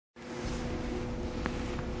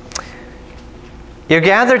You're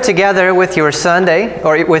gathered together with your Sunday,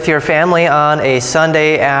 or with your family on a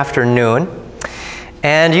Sunday afternoon,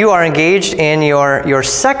 and you are engaged in your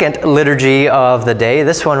second liturgy of the day,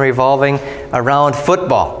 this one revolving around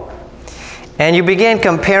football. And you begin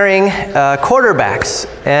comparing quarterbacks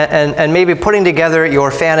and maybe putting together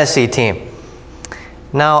your fantasy team.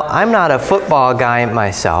 Now, I'm not a football guy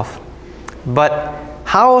myself, but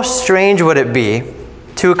how strange would it be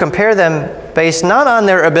to compare them based not on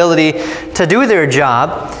their ability to do their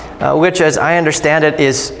job, which, as I understand it,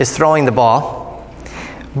 is throwing the ball,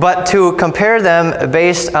 but to compare them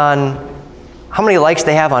based on how many likes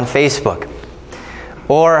they have on Facebook,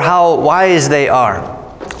 or how wise they are,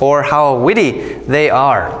 or how witty they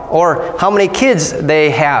are, or how many kids they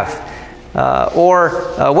have, or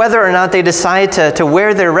whether or not they decide to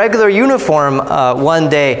wear their regular uniform one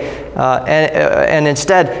day and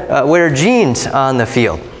instead wear jeans on the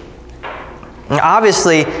field.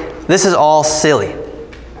 Obviously, this is all silly.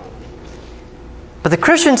 But the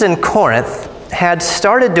Christians in Corinth had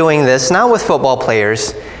started doing this, not with football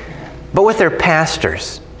players, but with their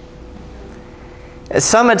pastors.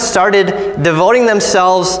 Some had started devoting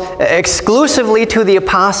themselves exclusively to the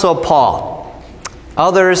Apostle Paul,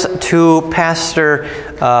 others to Pastor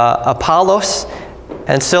Apollos,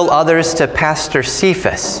 and still others to Pastor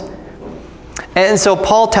Cephas. And so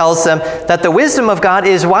Paul tells them that the wisdom of God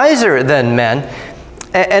is wiser than men.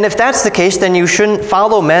 And if that's the case, then you shouldn't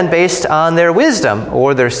follow men based on their wisdom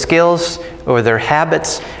or their skills or their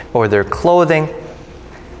habits or their clothing.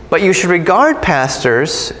 But you should regard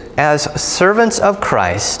pastors as servants of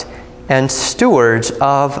Christ and stewards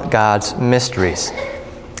of God's mysteries,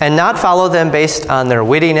 and not follow them based on their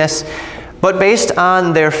wittiness, but based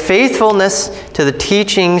on their faithfulness to the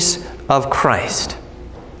teachings of Christ.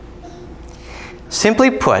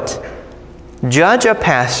 Simply put, judge a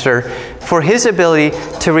pastor for his ability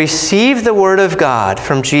to receive the Word of God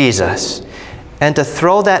from Jesus and to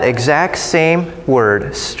throw that exact same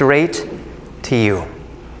Word straight to you,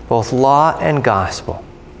 both law and gospel.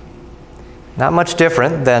 Not much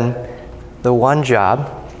different than the one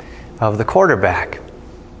job of the quarterback.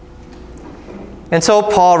 And so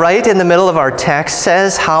Paul, right in the middle of our text,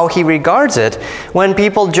 says how he regards it when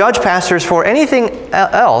people judge pastors for anything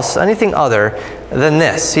else, anything other than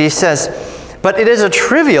this. He says, "But it is a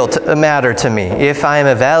trivial matter to me if I am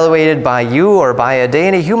evaluated by you or by a day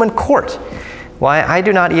in a human court. Why, I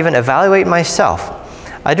do not even evaluate myself.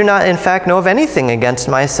 I do not, in fact, know of anything against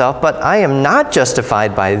myself, but I am not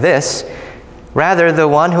justified by this. Rather, the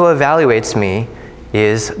one who evaluates me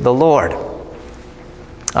is the Lord."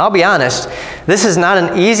 I'll be honest, this is not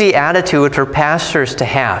an easy attitude for pastors to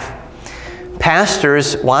have.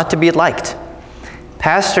 Pastors want to be liked.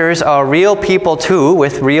 Pastors are real people too,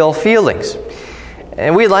 with real feelings.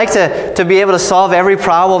 And we'd like to be able to solve every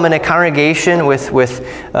problem in a congregation with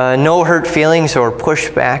no hurt feelings or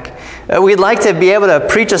pushback. We'd like to be able to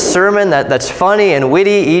preach a sermon that's funny and witty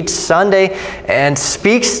each Sunday and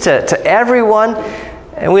speaks to everyone.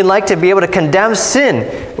 And we'd like to be able to condemn sin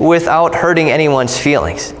without hurting anyone's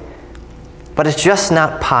feelings. But it's just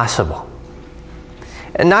not possible.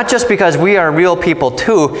 And not just because we are real people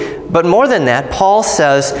too, but more than that, Paul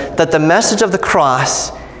says that the message of the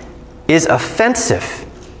cross is offensive.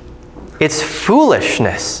 It's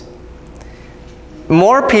foolishness.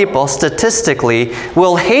 More people, statistically,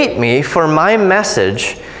 will hate me for my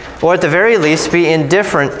message, or at the very least be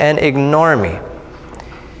indifferent and ignore me.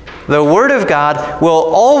 The Word of God will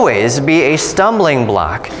always be a stumbling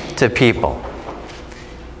block to people.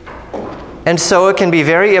 And so it can be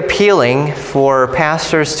very appealing for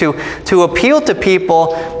pastors to appeal to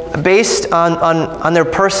people based on their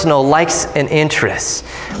personal likes and interests,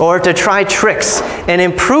 or to try tricks and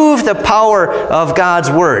improve the power of God's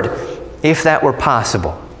Word, if that were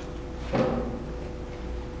possible.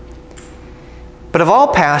 But of all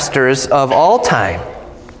pastors of all time,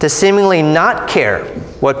 to seemingly not care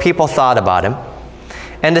what people thought about him,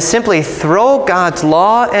 and to simply throw God's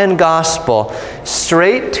law and gospel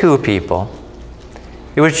straight to people,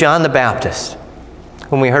 it was John the Baptist,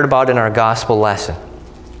 whom we heard about in our gospel lesson.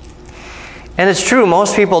 And it's true,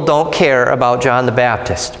 most people don't care about John the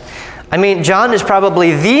Baptist. I mean, John is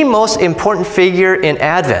probably the most important figure in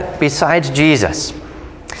Advent, besides Jesus.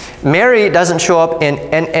 Mary doesn't show up in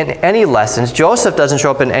any lessons. Joseph doesn't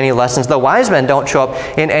show up in any lessons. The wise men don't show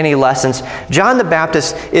up in any lessons. John the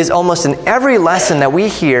Baptist is almost in every lesson that we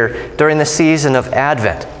hear during the season of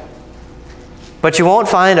Advent. But you won't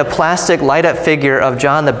find a plastic light-up figure of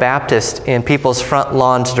John the Baptist in people's front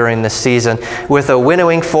lawns during this season with a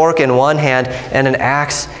winnowing fork in one hand and an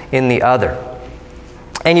axe in the other.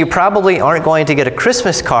 And you probably aren't going to get a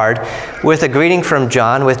Christmas card with a greeting from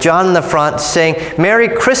John, with John in the front saying, "Merry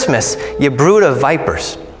Christmas, you brood of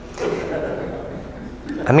vipers."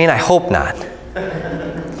 I mean, I hope not.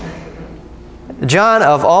 John,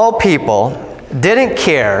 of all people, didn't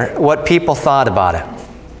care what people thought about him.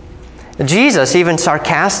 Jesus even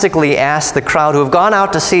sarcastically asked the crowd who have gone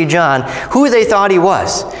out to see John who they thought he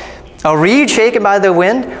was. A reed shaken by the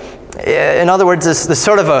wind? In other words, this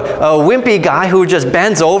sort of a wimpy guy who just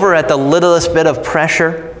bends over at the littlest bit of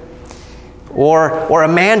pressure? Or a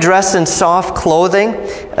man dressed in soft clothing,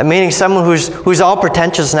 meaning someone who's all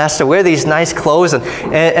pretentious and has to wear these nice clothes,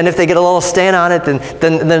 and if they get a little stain on it,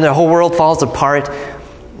 then the whole world falls apart.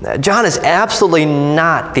 John is absolutely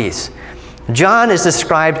not these. John is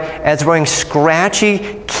described as wearing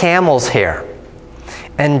scratchy camel's hair,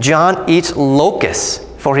 and John eats locusts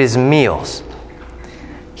for his meals.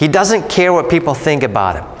 He doesn't care what people think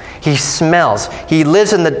about him. He smells. He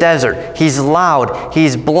lives in the desert. He's loud.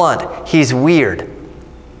 He's blunt. He's weird.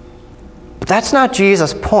 But that's not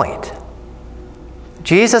Jesus' point.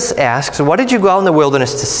 Jesus asks, what did you go out in the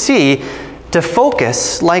wilderness to see? To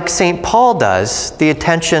focus, like St. Paul does, the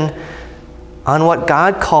attention on what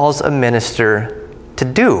God calls a minister to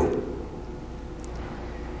do.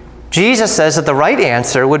 Jesus says that the right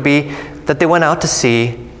answer would be that they went out to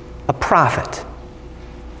see a prophet.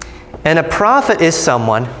 And a prophet is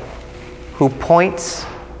someone who points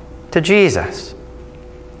to Jesus.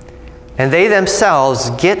 And they themselves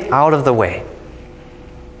get out of the way.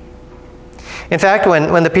 In fact,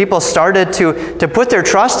 when the people started to put their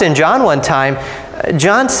trust in John one time,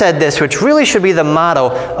 John said this, which really should be the motto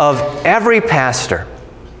of every pastor.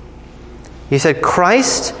 He said,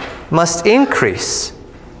 "Christ must increase,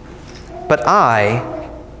 but I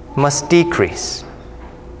must decrease."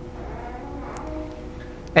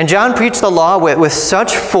 And John preached the law with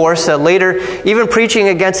such force that later, even preaching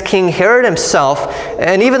against King Herod himself,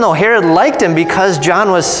 and even though Herod liked him because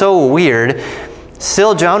John was so weird,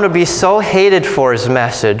 still John would be so hated for his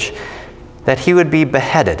message that he would be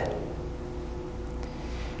beheaded.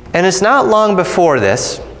 And it's not long before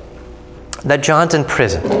this that John's in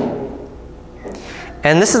prison.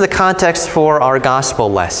 And this is the context for our gospel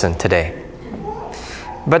lesson today.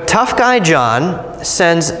 But tough guy John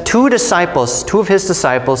sends two of his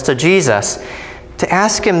disciples to Jesus to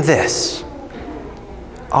ask him this: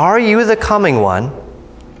 "Are you the coming one,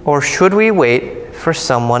 or should we wait for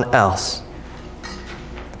someone else?"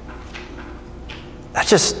 That's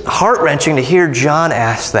just heart-wrenching to hear John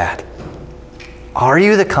ask that. Are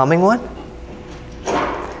you the coming one?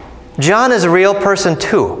 John is a real person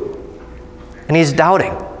too, and he's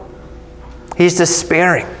doubting. He's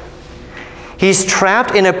despairing. He's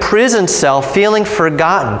trapped in a prison cell, feeling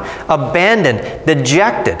forgotten, abandoned,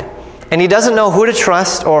 dejected, and he doesn't know who to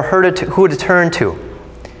trust or who to turn to.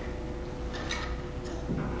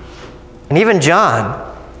 And even John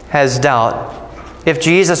has doubt if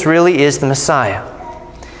Jesus really is the Messiah,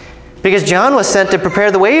 because John was sent to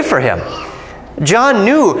prepare the way for him. John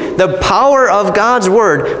knew the power of God's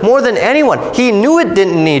word more than anyone. He knew it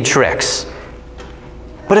didn't need tricks.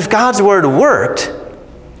 But if God's word worked,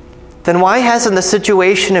 then why hasn't the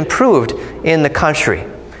situation improved in the country?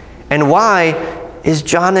 And why is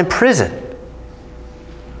John in prison?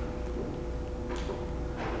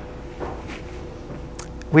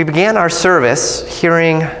 We began our service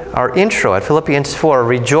hearing our intro at Philippians 4,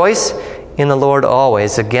 "Rejoice in the Lord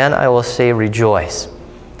always." Again, I will say rejoice.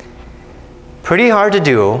 Pretty hard to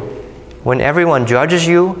do when everyone judges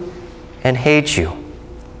you and hates you.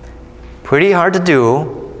 Pretty hard to do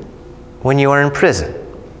when you are in prison.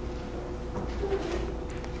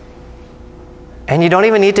 And you don't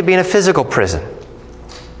even need to be in a physical prison.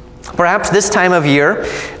 Perhaps this time of year,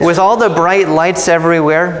 with all the bright lights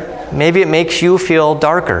everywhere, maybe it makes you feel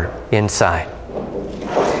darker inside.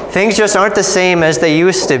 Things just aren't the same as they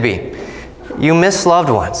used to be. You miss loved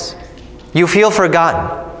ones. You feel forgotten,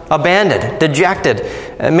 abandoned, dejected,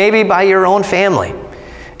 maybe by your own family.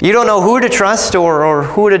 You don't know who to trust or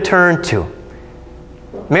who to turn to.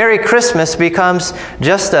 Merry Christmas becomes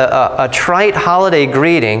just a trite holiday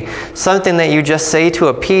greeting, something that you just say to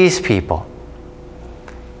appease people.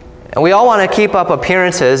 And we all want to keep up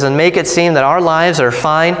appearances and make it seem that our lives are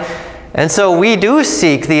fine, and so we do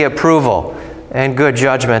seek the approval and good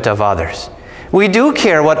judgment of others. We do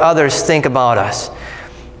care what others think about us,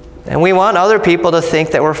 and we want other people to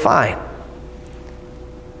think that we're fine.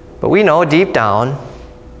 But we know deep down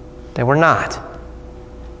that we're not.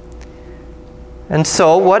 And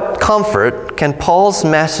so, what comfort can Paul's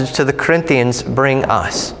message to the Corinthians bring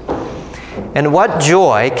us? And what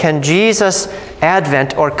joy can Jesus'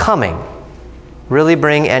 advent or coming really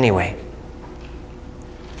bring anyway?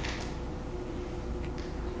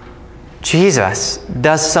 Jesus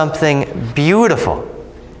does something beautiful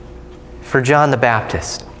for John the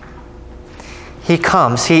Baptist. He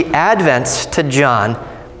comes, he advents to John,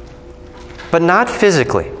 but not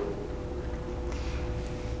physically.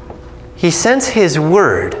 He sends his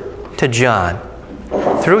word to John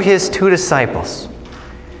through his two disciples.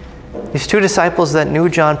 These two disciples that knew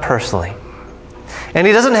John personally. And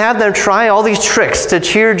he doesn't have them try all these tricks to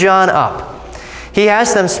cheer John up. He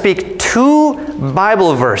has them speak 2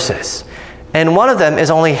 Bible verses, and one of them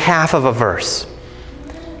is only half of a verse.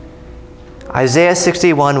 Isaiah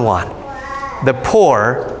 61:1. The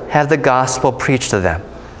poor have the gospel preached to them.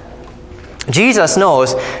 Jesus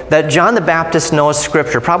knows that John the Baptist knows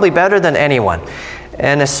Scripture probably better than anyone,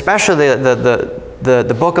 and especially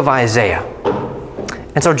the book of Isaiah.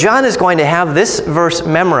 And so John is going to have this verse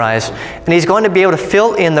memorized, and he's going to be able to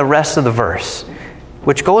fill in the rest of the verse,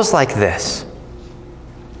 which goes like this.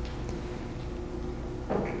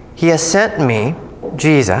 He has sent me,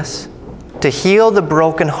 Jesus, to heal the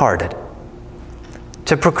brokenhearted,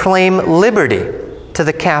 to proclaim liberty to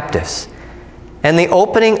the captives, and the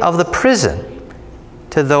opening of the prison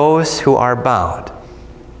to those who are bound.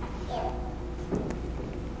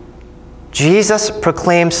 Jesus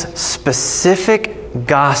proclaims specific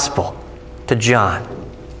gospel to John.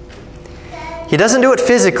 He doesn't do it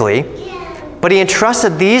physically, but he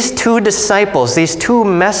entrusted these 2 disciples, these 2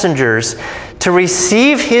 messengers, to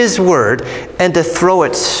receive his word and to throw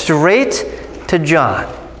it straight to John.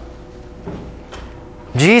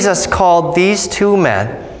 Jesus called these 2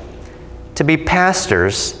 men to be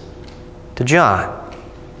pastors to John.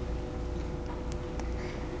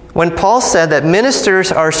 When Paul said that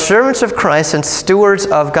ministers are servants of Christ and stewards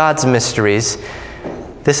of God's mysteries,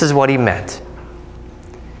 this is what he meant.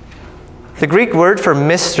 The Greek word for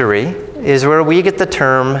mystery is where we get the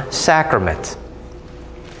term sacrament.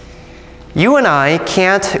 You and I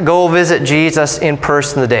can't go visit Jesus in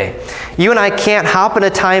person today. You and I can't hop in a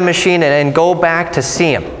time machine and go back to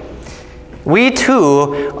see him. We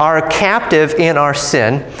too are captive in our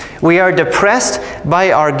sin. We are depressed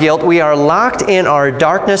by our guilt. We are locked in our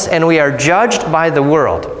darkness, and we are judged by the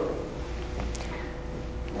world.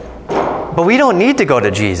 But we don't need to go to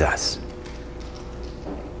Jesus,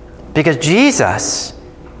 because Jesus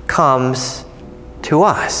comes to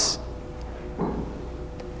us.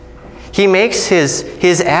 He makes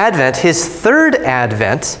his advent, his third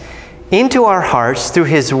advent, into our hearts through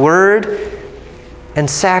his word and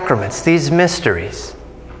sacraments, these mysteries.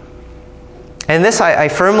 And this, I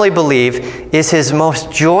firmly believe, is his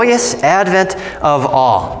most joyous advent of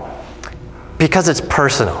all, because it's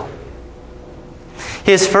personal.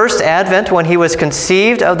 His first advent, when he was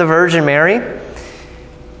conceived of the Virgin Mary,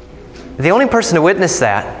 the only person to witness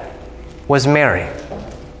that was Mary.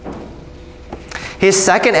 His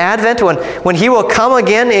second advent, when he will come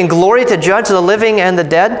again in glory to judge the living and the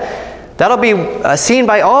dead, that'll be seen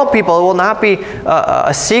by all people. It will not be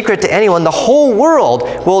a secret to anyone. The whole world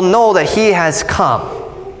will know that he has come.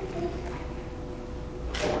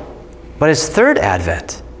 But his third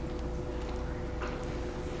advent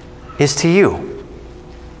is to you.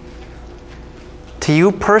 To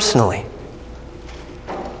you personally.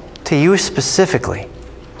 To you specifically.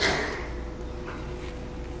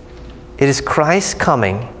 It is Christ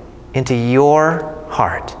coming into your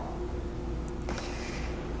heart.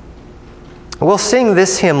 We'll sing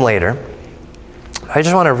this hymn later. I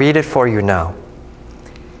just want to read it for you now.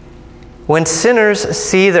 When sinners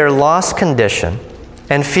see their lost condition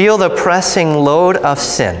and feel the pressing load of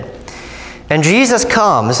sin, and Jesus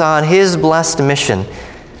comes on his blessed mission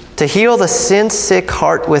to heal the sin-sick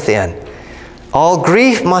heart within, all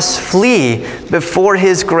grief must flee before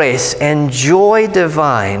his grace, and joy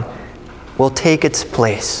divine will take its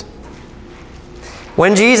place.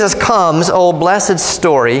 When Jesus comes, oh blessed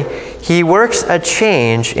story, he works a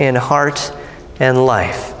change in heart and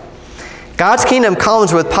life. God's kingdom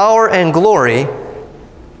comes with power and glory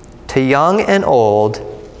to young and old,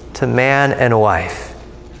 to man and wife.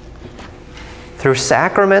 Through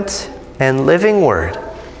sacrament and living word,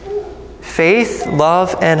 faith,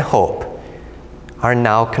 love, and hope are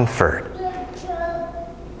now conferred.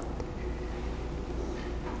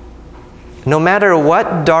 No matter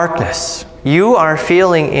what darkness you are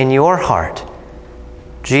feeling in your heart,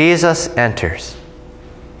 Jesus enters.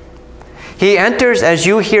 He enters as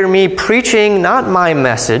you hear me preaching not my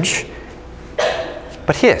message,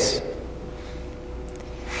 but his.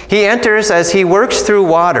 He enters as he works through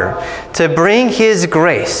water to bring his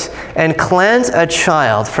grace and cleanse a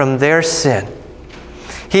child from their sin.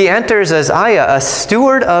 He enters as a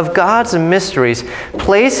steward of God's mysteries,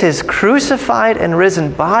 place his crucified and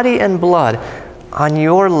risen body and blood on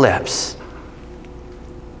your lips.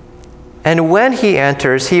 And when he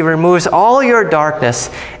enters, he removes all your darkness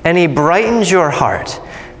and he brightens your heart,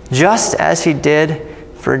 just as he did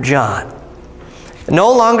for John.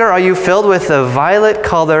 No longer are you filled with the violet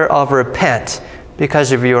color of repent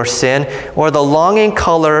because of your sin, or the longing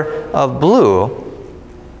color of blue.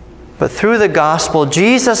 But through the gospel,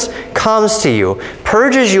 Jesus comes to you,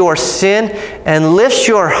 purges your sin, and lifts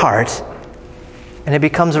your heart, and it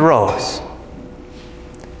becomes a rose,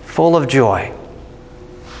 full of joy.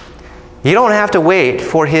 You don't have to wait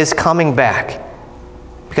for his coming back,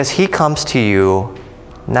 because he comes to you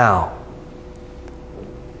now.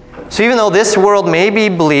 So even though this world may be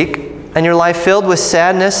bleak, and your life filled with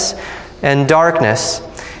sadness and darkness,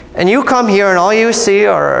 and you come here and all you see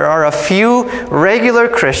are a few regular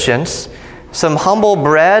Christians, some humble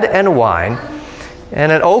bread and wine,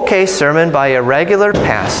 and an okay sermon by a regular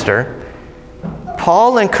pastor,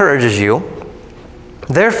 Paul encourages you,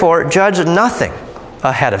 therefore judge nothing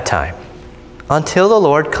ahead of time until the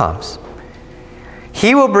Lord comes.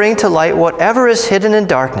 He will bring to light whatever is hidden in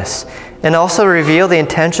darkness and also reveal the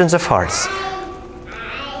intentions of hearts.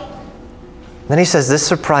 Then he says this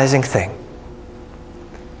surprising thing.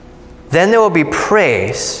 Then there will be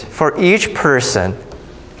praise for each person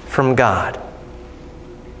from God.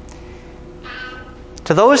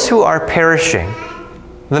 To those who are perishing,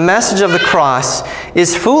 the message of the cross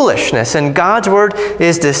is foolishness, and God's word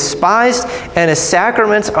is despised, and his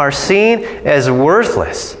sacraments are seen as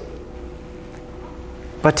worthless.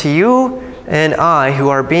 But to you and I who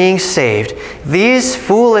are being saved, these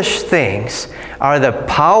foolish things are the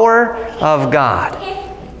power of God.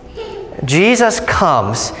 Jesus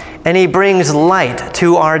comes and he brings light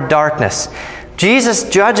to our darkness. Jesus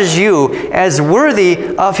judges you as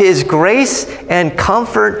worthy of his grace and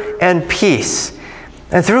comfort and peace.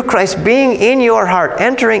 And through Christ being in your heart,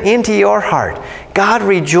 entering into your heart, God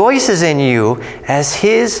rejoices in you as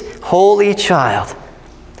his holy child.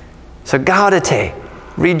 So gaudete,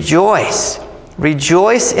 rejoice.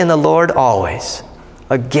 Rejoice in the Lord always.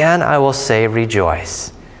 Again, I will say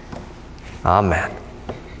rejoice. Amen.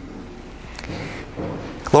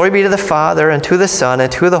 Glory be to the Father, and to the Son,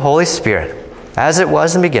 and to the Holy Spirit, as it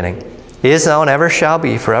was in the beginning, is now, and ever shall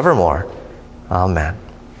be, forevermore. Amen.